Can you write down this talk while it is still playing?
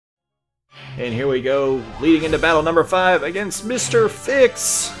And here we go, leading into battle number 5 against Mr.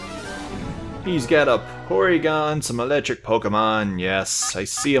 Fix. He's got a Porygon, some electric Pokemon. Yes, I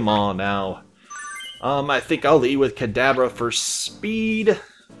see them all now. I think I'll lead with Kadabra for speed.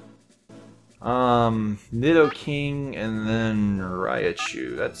 Nidoking, and then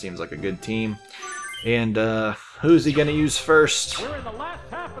Raichu. That seems like a good team. And who's he gonna use first? We're in the last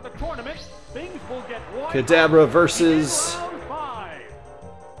half of the tournament. Things will get Kadabra versus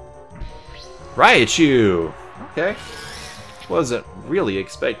Raichu. Okay, wasn't really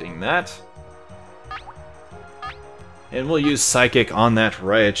expecting that. And we'll use Psychic on that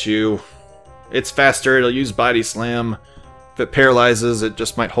Raichu. It's faster. It'll use Body Slam. If it paralyzes, it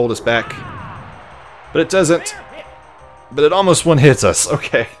just might hold us back. But it doesn't. But it almost one-hits us.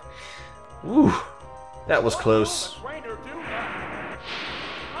 Okay. Woo. That was close.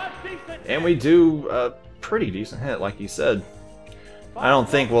 And we do a pretty decent hit, like you said. I don't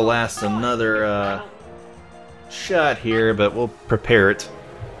think we'll last another shot here, but we'll prepare it.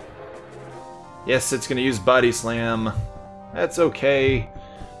 Yes, it's going to use Body Slam. That's okay.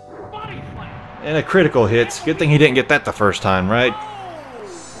 And a critical hit. Good thing he didn't get that the first time, right?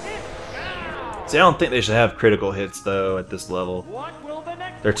 See, I don't think they should have critical hits, though, at this level.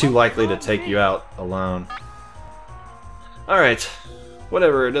 They're too likely to take you out alone. Alright.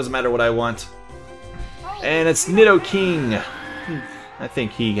 Whatever, it doesn't matter what I want. And it's Nidoking. I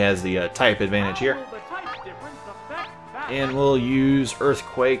think he has the type advantage here. And we'll use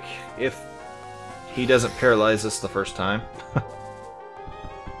Earthquake if he doesn't paralyze us the first time.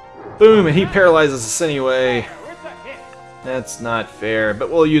 Boom, and he paralyzes us anyway. That's not fair, but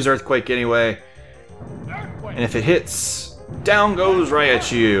we'll use Earthquake anyway. And if it hits, down goes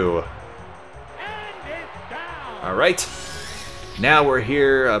Raichu. Alright. Now we're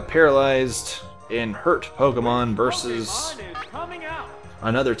here, paralyzed and hurt Pokemon versus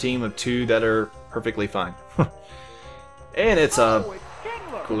another team of 2 that are perfectly fine. And it's a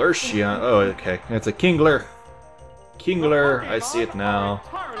Glacian. Oh, okay. It's a Kingler. Kingler, I see it now.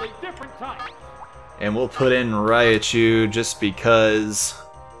 And we'll put in Raichu just because.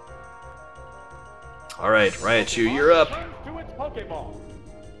 Alright, Raichu, you're up.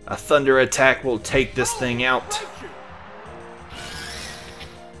 A Thunder attack will take this thing out.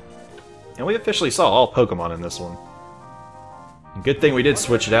 And we officially saw all Pokemon in this one. Good thing we did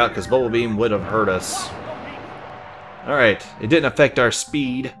switch it out, because Bubble Beam would have hurt us. Alright, it didn't affect our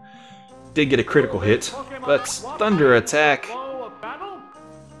speed. Did get a critical hit, but Thunder attack.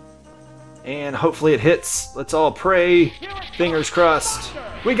 And hopefully it hits. Let's all pray. Fingers crossed.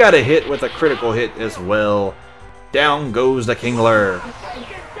 We got a hit with a critical hit as well. Down goes the Kingler.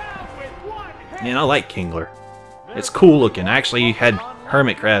 Man, I like Kingler. It's cool looking. I actually had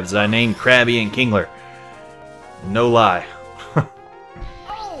hermit crabs that I named Krabby and Kingler. No lie.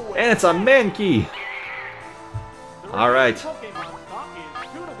 And it's a Mankey. Alright.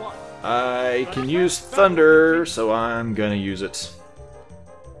 I can use Thunder, so I'm gonna use it.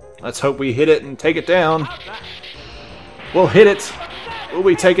 Let's hope we hit it and take it down. We'll hit it. Will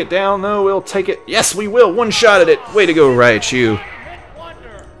we take it down, though? We'll take it. Yes, we will. One shot at it. Way to go, Raichu.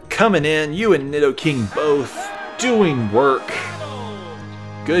 Coming in, you and Nidoking both doing work.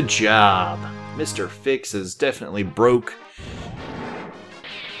 Good job. Mr. Fix is definitely broke.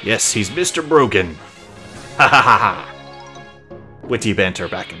 Yes, he's Mr. Broken. Ha ha ha ha. Witty banter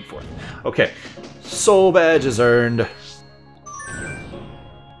back and forth. Okay, Soul Badge is earned.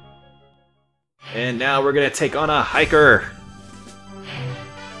 And now we're going to take on a Hiker.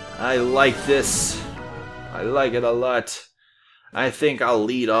 I like this. I like it a lot. I think I'll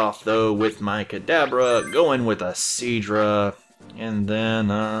lead off, though, with my Kadabra, going with a Seadra, and then,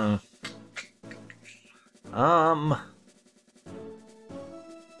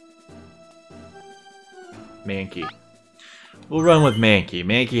 Mankey. We'll run with Mankey.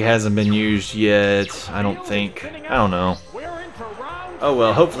 Mankey hasn't been used yet, I don't think. I don't know. Oh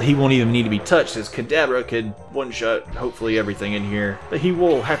well, hopefully he won't even need to be touched, as Kadabra could one-shot hopefully everything in here. But he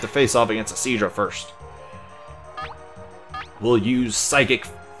will have to face off against a Seadra first. We'll use Psychic.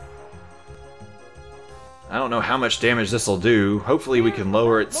 I don't know how much damage this will do. Hopefully we can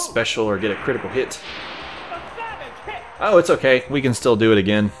lower its special or get a critical hit. Oh, it's okay. We can still do it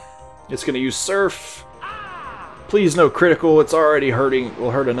again. It's going to use Surf. Please no critical. It's already hurting. Will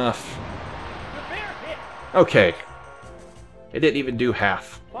hurt enough. Okay. It didn't even do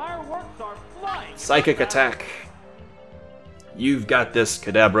half. Psychic attack. You've got this,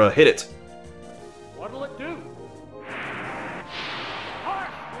 Kadabra. Hit it. What'll it do?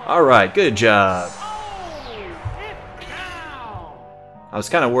 Alright, good job. I was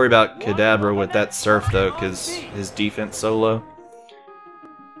kind of worried about Kadabra with that Surf, though, because his defense so low.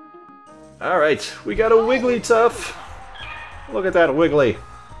 Alright, we got a Wigglytuff. Look at that Wiggly.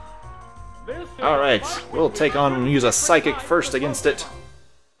 Alright, we'll take on and use a Psychic first against it.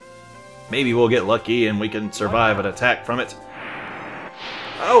 Maybe we'll get lucky and we can survive an attack from it.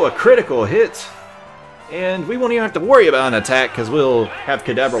 Oh, a critical hit! And we won't even have to worry about an attack because we'll have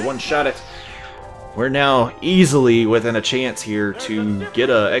Kadabra one-shot it. We're now easily within a chance here to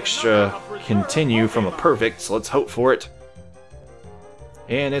get an extra continue from a perfect, so let's hope for it.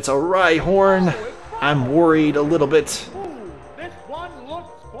 And it's a Rhyhorn. I'm worried a little bit.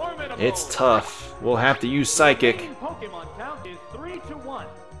 It's tough. We'll have to use Psychic.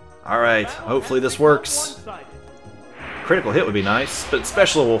 Alright, hopefully this works. Critical hit would be nice, but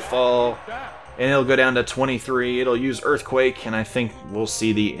Special will fall. And it'll go down to 23. It'll use Earthquake, and I think we'll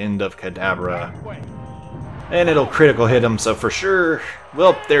see the end of Kadabra. And it'll critical hit him, so for sure...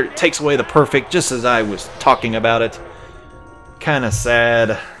 Well, there it takes away the perfect, just as I was talking about it. Kinda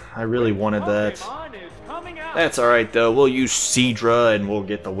sad. I really wanted that. That's alright though, we'll use Seadra and we'll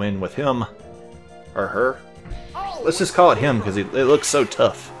get the win with him. Or her. Let's just call it him because it looks so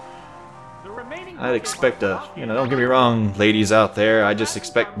tough. I'd expect a, don't get me wrong, ladies out there, I just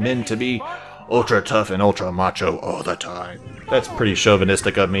expect men to be ultra tough and ultra macho all the time. That's pretty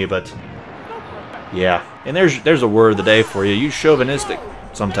chauvinistic of me, but yeah. And there's a word of the day for you. Use chauvinistic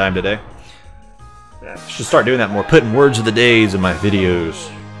sometime today. Yeah, should start doing that more, putting words of the days in my videos.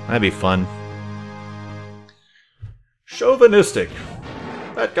 That'd be fun. Chauvinistic.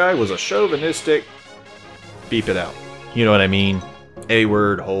 That guy was a chauvinistic. Beep it out. You know what I mean. A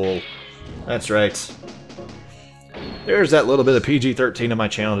word, hole. That's right. There's that little bit of PG-13 on my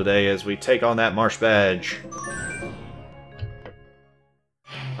channel today as we take on that Marsh Badge.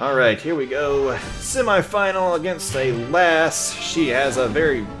 Alright, here we go. Semi-final against a lass. She has a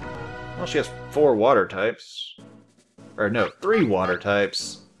very... Well, she has 4 water types. Or no, 3 water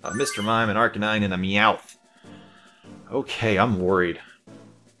types. A Mr. Mime, an Arcanine, and a Meowth. Okay, I'm worried.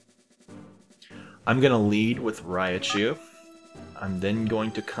 I'm going to lead with Raichu. I'm then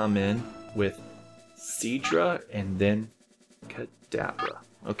going to come in with Seadra and then Kadabra.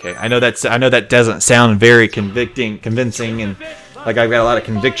 Okay, I know that doesn't sound very convincing, and like I've got a lot of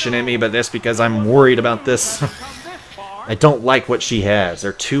conviction in me, but that's because I'm worried about this. I don't like what she has.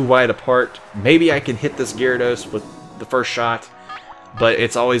 They're too wide apart. Maybe I can hit this Gyarados with the first shot, but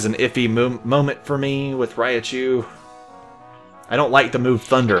it's always an iffy moment for me with Raichu. I don't like the move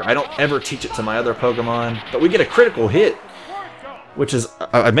Thunder. I don't ever teach it to my other Pokemon, but we get a critical hit, which is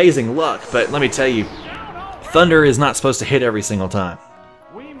amazing luck, but let me tell you, Thunder is not supposed to hit every single time.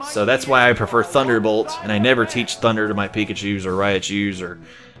 So that's why I prefer Thunderbolt, and I never teach Thunder to my Pikachus or Raichus or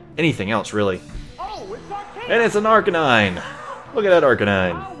anything else, really. And it's an Arcanine! Look at that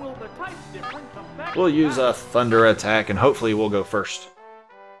Arcanine. We'll use a Thunder attack, and hopefully we'll go first.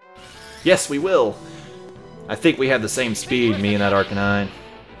 Yes, we will! I think we have the same speed, me and that Arcanine.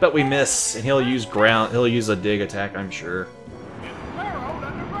 But we miss, and he'll use a dig attack, I'm sure.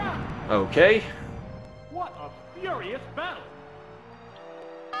 Okay. What a furious battle!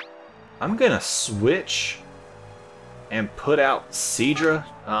 I'm gonna switch and put out Seadra.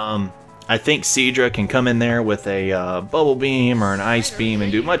 I think Seadra can come in there with a Bubble Beam or an Ice Beam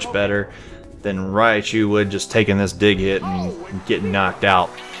and do much better than Raichu would just taking this dig hit and getting knocked out.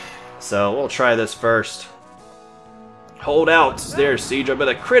 So we'll try this first. Hold out there, Seadra, but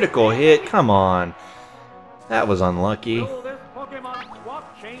a critical hit. Come on. That was unlucky.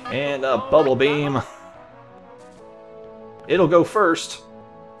 And a Bubble Beam. It'll go first.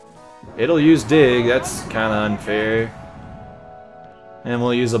 It'll use Dig. That's kind of unfair. And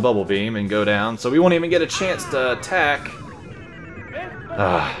we'll use a Bubble Beam and go down. So we won't even get a chance to attack.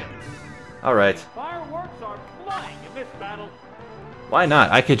 Alright. Why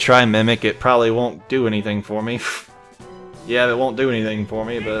not? I could try Mimic. It probably won't do anything for me. Yeah, it won't do anything for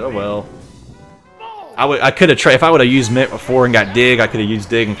me, but oh well. I could have tried. If I would have used Mimic before and got Dig, I could have used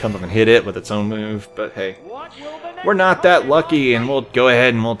Dig and come up and hit it with its own move. But hey, we're not that lucky, and we'll go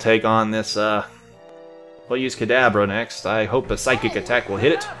ahead and we'll take on this. We'll use Kadabra next. I hope a Psychic attack will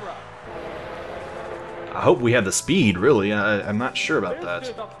hit it. I hope we have the speed, really. I'm not sure about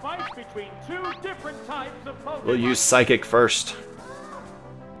that. We'll use Psychic first.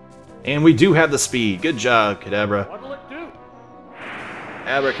 And we do have the speed. Good job, Kadabra.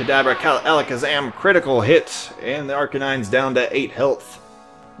 Abracadabra, Alakazam, critical hit, and the Arcanine's down to 8 health.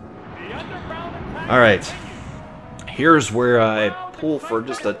 Alright. Here's where I pull for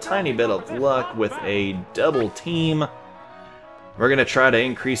just a tiny bit of luck with a double team. We're going to try to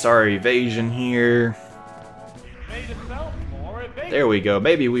increase our evasion here. There we go.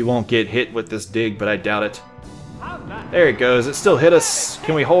 Maybe we won't get hit with this dig, but I doubt it. There it goes. It still hit us.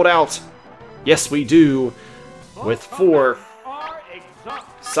 Can we hold out? Yes, we do. With 4. Are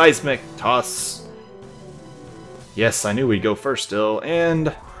exhausted. Seismic toss. Yes, I knew we'd go first still.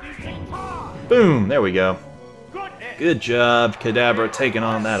 And boom, there we go. Good hit. Good job, Kadabra, taking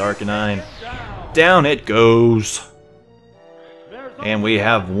on that Arcanine. Down it goes. And we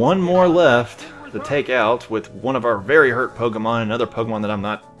have one more left to take out with one of our very hurt Pokemon, another Pokemon that I'm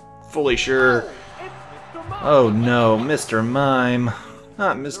not fully sure. Oh no, Mr. Mime.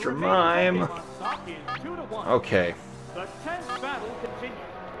 Not Mr. Mime. Okay. The 10th battle continues.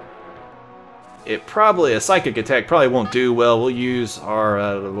 A Psychic Attack probably won't do well. We'll use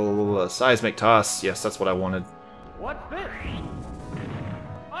our Seismic Toss. Yes, that's what I wanted. What's this?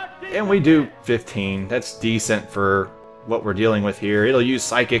 And we do 15. That's decent for what we're dealing with here. It'll use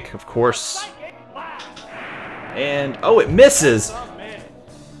Psychic, of course. And, oh, it misses!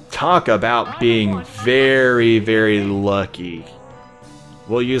 Talk about being very, very lucky.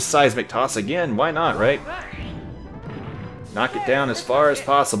 We'll use Seismic Toss again. Why not, right? Knock it down as far as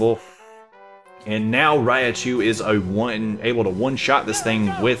possible. And now Raichu is able to one-shot this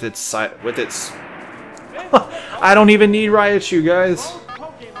thing with its I don't even need Raichu, guys.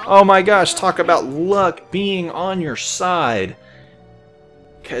 Oh my gosh, talk about luck being on your side.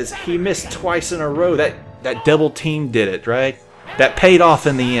 Because he missed twice in a row. That double team did it, right? That paid off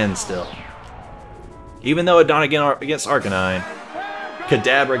in the end still. Even though it done against Arcanine,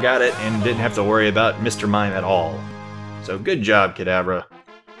 Kadabra got it and didn't have to worry about Mr. Mime at all. So good job, Kadabra.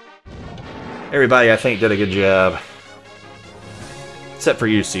 Everybody, I think, did a good job. Except for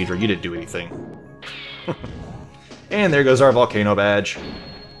you, Cedra. You didn't do anything. And there goes our Volcano badge.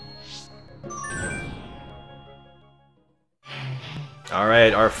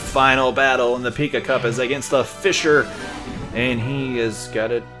 Alright, our final battle in the Pika Cup is against the Fisher. And he has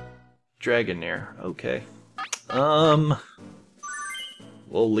got a Dragonair. Okay.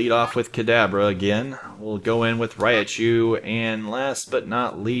 We'll lead off with Kadabra again. We'll go in with Raichu. And last but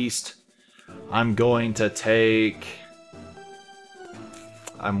not least, I'm going to take...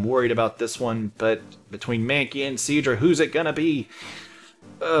 I'm worried about this one, but between Mankey and Cedra, who's it gonna be?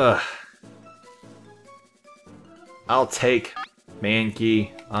 Ugh. I'll take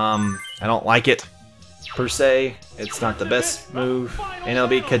Mankey. I don't like it, per se. It's not the best move. And it'll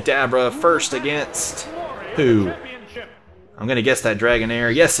be Kadabra first against... who? I'm gonna guess that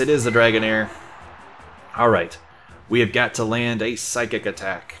Dragonair. Yes, it is the Dragonair. Alright. We have got to land a Psychic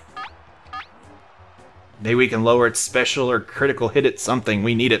Attack. Maybe we can lower its special or critical hit at something.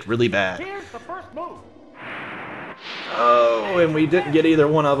 We need it really bad. Here's the first move. Oh, and we didn't get either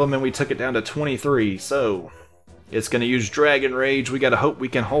one of them, and we took it down to 23. So, it's going to use Dragon Rage. We got to hope we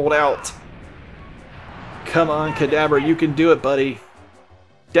can hold out. Come on, Kadabra, you can do it, buddy.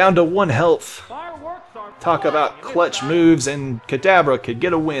 Down to 1 health. Talk about clutch moves, and Kadabra could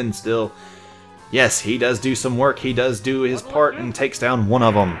get a win still. Yes, he does do some work. He does do his part and takes down one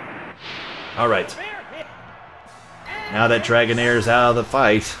of them. Alright. Now that Dragonair's out of the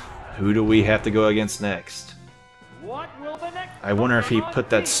fight, who do we have to go against next? I wonder if he put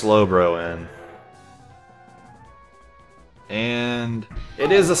that Slowbro in. And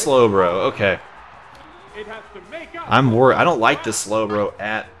it is a Slowbro, okay. I'm worried. I don't like this Slowbro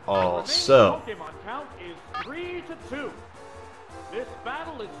at all, so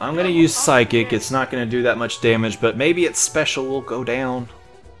I'm going to use Psychic. It's not going to do that much damage, but maybe its special will go down.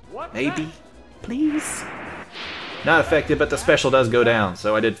 Maybe. Please. Not affected, but the special does go down,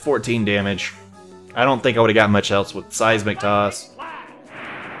 so I did 14 damage. I don't think I would have got much else with Seismic Toss.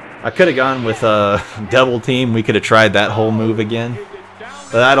 I could have gone with a Double Team. We could have tried that whole move again,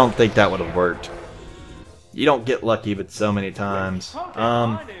 but I don't think that would have worked. You don't get lucky but so many times.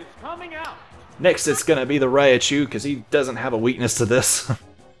 Next it's going to be the Raichu, because he doesn't have a weakness to this.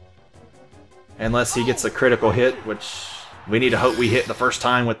 Unless he gets a critical hit, which we need to hope we hit the first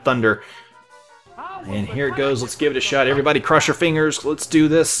time with Thunder. And here it goes. Let's give it a shot. Everybody cross your fingers. Let's do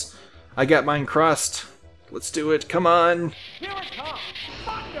this. I got mine crossed. Let's do it. Come on.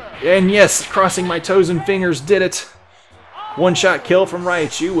 And yes, crossing my toes and fingers did it. One-shot kill from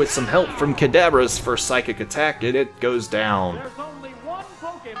Raichu with some help from Kadabra's first Psychic Attack, and it goes down.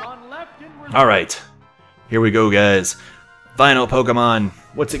 Alright. Here we go, guys. Final Pokemon.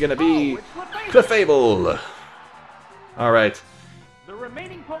 What's it gonna be? Clefable. Alright.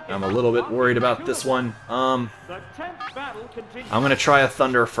 I'm a little bit worried about this one. I'm gonna try a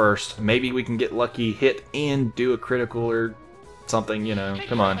Thunder first. Maybe we can get lucky, hit, and do a critical or something, you know.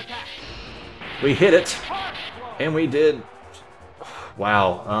 Come on. We hit it, and we did...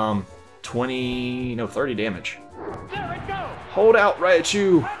 Wow, 30 damage. Hold out,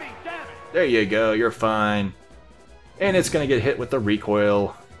 Raichu! There you go, you're fine. And it's gonna get hit with the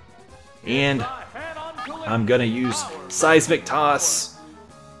recoil. And I'm gonna use Seismic Toss,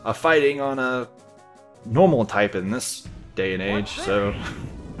 fighting on a normal type in this day and age, so...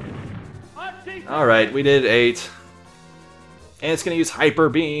 Alright, we did 8. And it's gonna use Hyper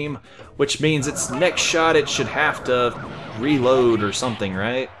Beam, which means its next shot it should have to reload or something,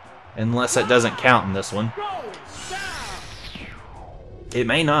 right? Unless it doesn't count in this one. It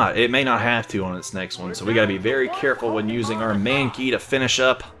may not. It may not have to on its next one, so we gotta be very careful when using our man key to finish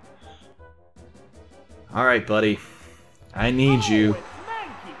up. Alright, buddy. I need you.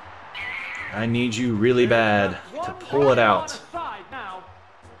 I need you really bad to pull it out.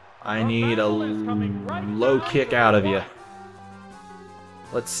 I need a low kick out of you.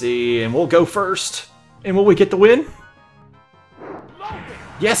 Let's see, and we'll go first. And will we get the win?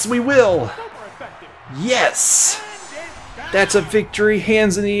 Yes, we will! Yes! That's a victory,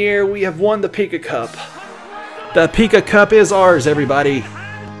 hands in the air, we have won the Pika Cup. The Pika Cup is ours, everybody.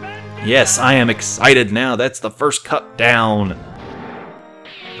 Yes, I am excited now, that's the first cup down.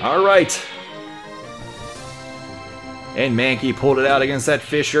 Alright. And Mankey pulled it out against that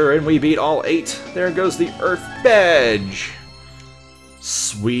Fisher, and we beat all 8. There goes the Earth Badge.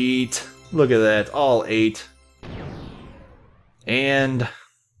 Sweet. Look at that, all 8. And...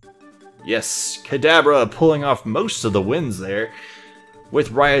 yes, Kadabra pulling off most of the wins there,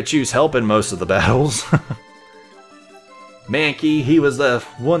 with Raichu's helping most of the battles. Mankey, he was the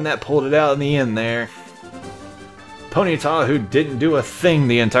one that pulled it out in the end there. Ponyta, who didn't do a thing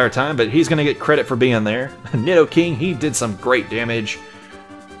the entire time, but he's going to get credit for being there. Nidoking, he did some great damage.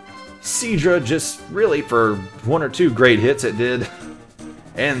 Seadra, just really for 1 or 2 great hits it did.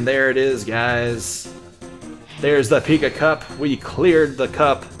 And there it is, guys. There's the Pika Cup. We cleared the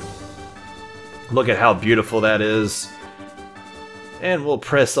cup. Look at how beautiful that is. And we'll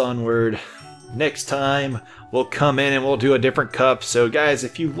press onward. Next time, we'll come in and we'll do a different cup. So guys,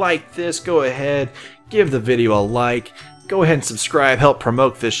 if you like this, go ahead, give the video a like. Go ahead and subscribe, help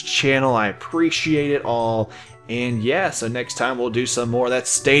promote this channel. I appreciate it all. And yeah, so next time we'll do some more. That's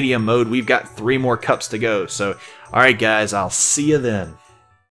Stadium mode. We've got 3 more cups to go. So, alright guys, I'll see you then.